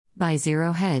By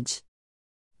Zero Hedge.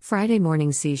 Friday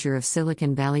morning seizure of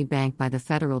Silicon Valley Bank by the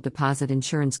Federal Deposit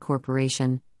Insurance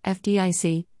Corporation,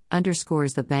 FDIC,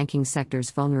 underscores the banking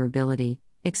sector's vulnerability,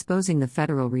 exposing the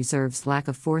Federal Reserve's lack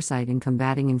of foresight in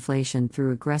combating inflation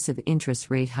through aggressive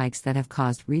interest rate hikes that have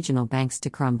caused regional banks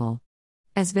to crumble.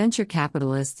 As venture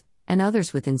capitalists and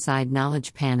others with inside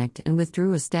knowledge panicked and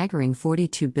withdrew a staggering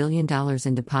 $42 billion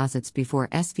in deposits before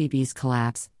SVB's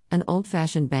collapse, an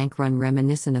old-fashioned bank run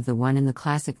reminiscent of the one in the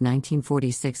classic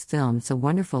 1946 film It's a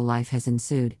Wonderful Life has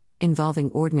ensued, involving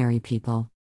ordinary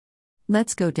people.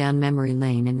 Let's go down memory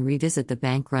lane and revisit the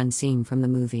bank run scene from the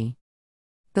movie.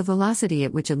 The velocity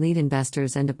at which elite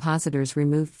investors and depositors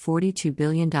removed $42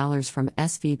 billion from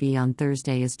SVB on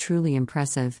Thursday is truly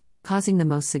impressive, causing the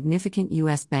most significant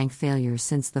U.S. bank failure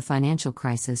since the financial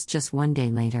crisis just one day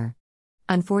later.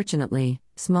 Unfortunately,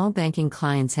 small banking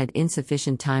clients had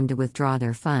insufficient time to withdraw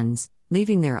their funds,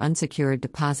 leaving their unsecured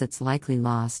deposits likely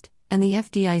lost, and the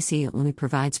FDIC only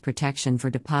provides protection for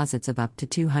deposits of up to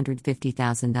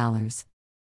 $250,000.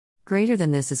 Greater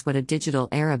than this is what a digital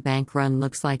era bank run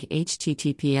looks like.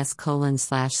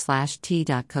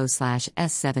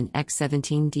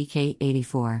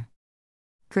 https://t.co/s7x17dk84.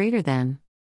 Greater than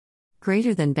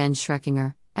Ben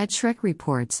Schreckinger, at Schreck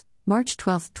Reports, March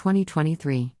 12,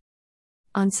 2023.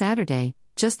 On Saturday,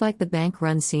 just like the bank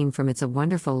run scene from It's a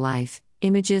Wonderful Life,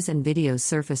 images and videos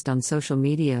surfaced on social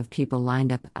media of people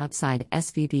lined up outside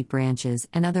SVB branches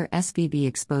and other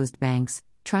SVB-exposed banks,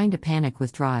 trying to panic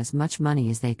withdraw as much money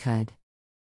as they could.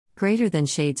 Greater than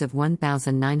shades of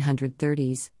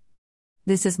 1930s.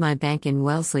 This is my bank in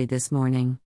Wellesley this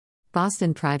morning.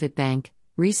 Boston Private Bank,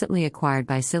 recently acquired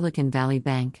by Silicon Valley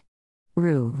Bank.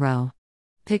 Row.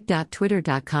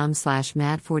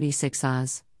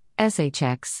 pic.twitter.com/mad46oz.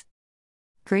 SHX.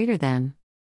 Greater than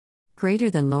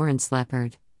Lawrence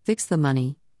Leopard, fix the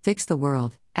money, fix the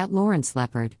world, at Lawrence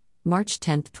Leopard, March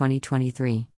 10,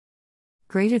 2023.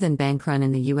 Greater than bank run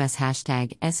in the U.S.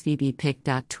 hashtag SVB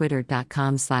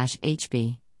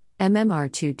pic.twitter.com/HB.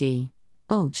 MMR2D.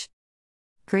 Bulge.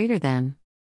 Greater than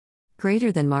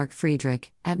Mark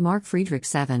Friedrich, at Mark Friedrich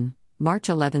 7, March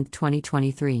 11,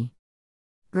 2023.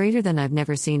 Greater than I've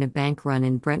never seen a bank run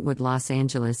in Brentwood, Los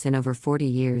Angeles in over 40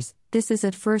 years, this is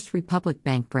at First Republic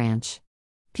Bank branch.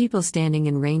 People standing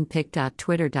in rain.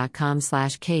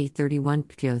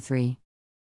 pic.twitter.com/K31PO3.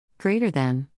 Greater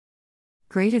than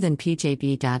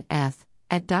PJB.F,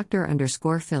 at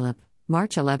Dr._Philip,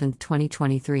 March 11,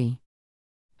 2023.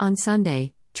 On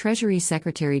Sunday, Treasury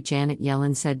Secretary Janet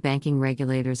Yellen said banking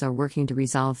regulators are working to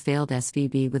resolve failed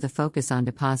SVB with a focus on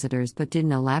depositors but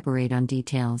didn't elaborate on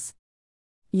details.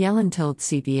 Yellen told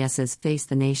CBS's Face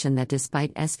the Nation that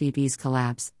despite SVB's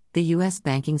collapse, the U.S.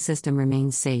 banking system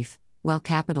remains safe,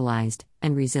 well-capitalized,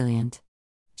 and resilient.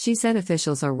 She said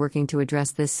officials are working to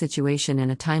address this situation in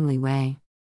a timely way.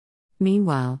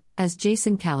 Meanwhile, as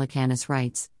Jason Calacanis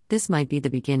writes, this might be the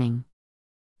beginning.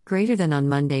 Greater than on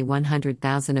Monday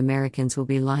 100,000 Americans will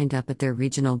be lined up at their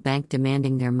regional bank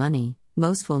demanding their money,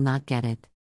 most will not get it.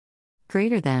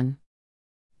 Greater than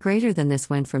this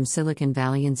went from Silicon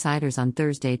Valley insiders on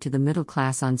Thursday to the middle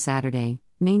class on Saturday,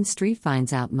 Main Street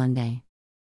finds out Monday.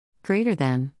 Greater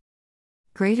than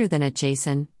at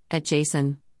Jason,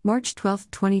 March 12,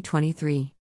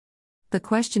 2023. The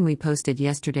question we posted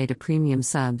yesterday to premium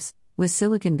subs, was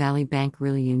Silicon Valley Bank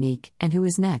really unique, and who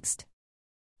is next?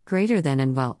 Greater than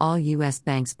and while all U.S.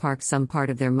 banks park some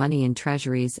part of their money in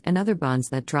treasuries and other bonds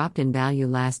that dropped in value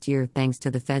last year thanks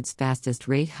to the Fed's fastest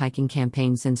rate hiking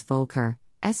campaign since Volcker,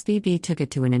 SVB took it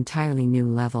to an entirely new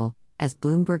level. As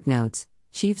Bloomberg notes,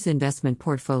 Chief's investment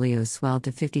portfolio swelled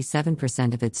to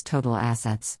 57% of its total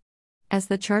assets. As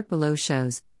the chart below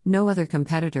shows, no other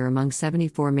competitor among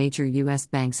 74 major U.S.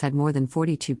 banks had more than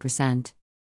 42%.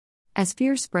 As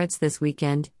fear spreads this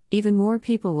weekend, even more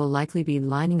people will likely be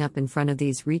lining up in front of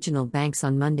these regional banks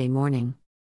on Monday morning.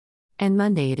 And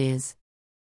Monday it is.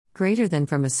 Greater than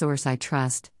from a source I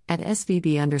trust, at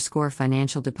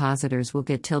SVB_financial depositors will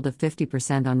get tilde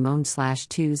 50% on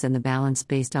MON/2s and the balance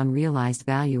based on realized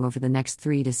value over the next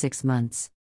 3 to 6 months.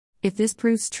 If this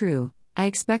proves true, I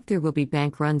expect there will be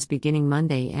bank runs beginning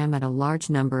Monday at a large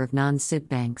number of non-SIB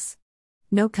banks.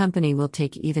 No company will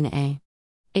take even a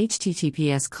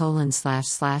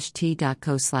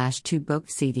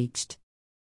https://t.co/2bookcdht.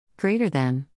 Greater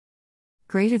than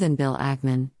Bill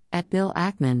Ackman, at Bill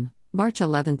Ackman, March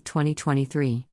 11, 2023.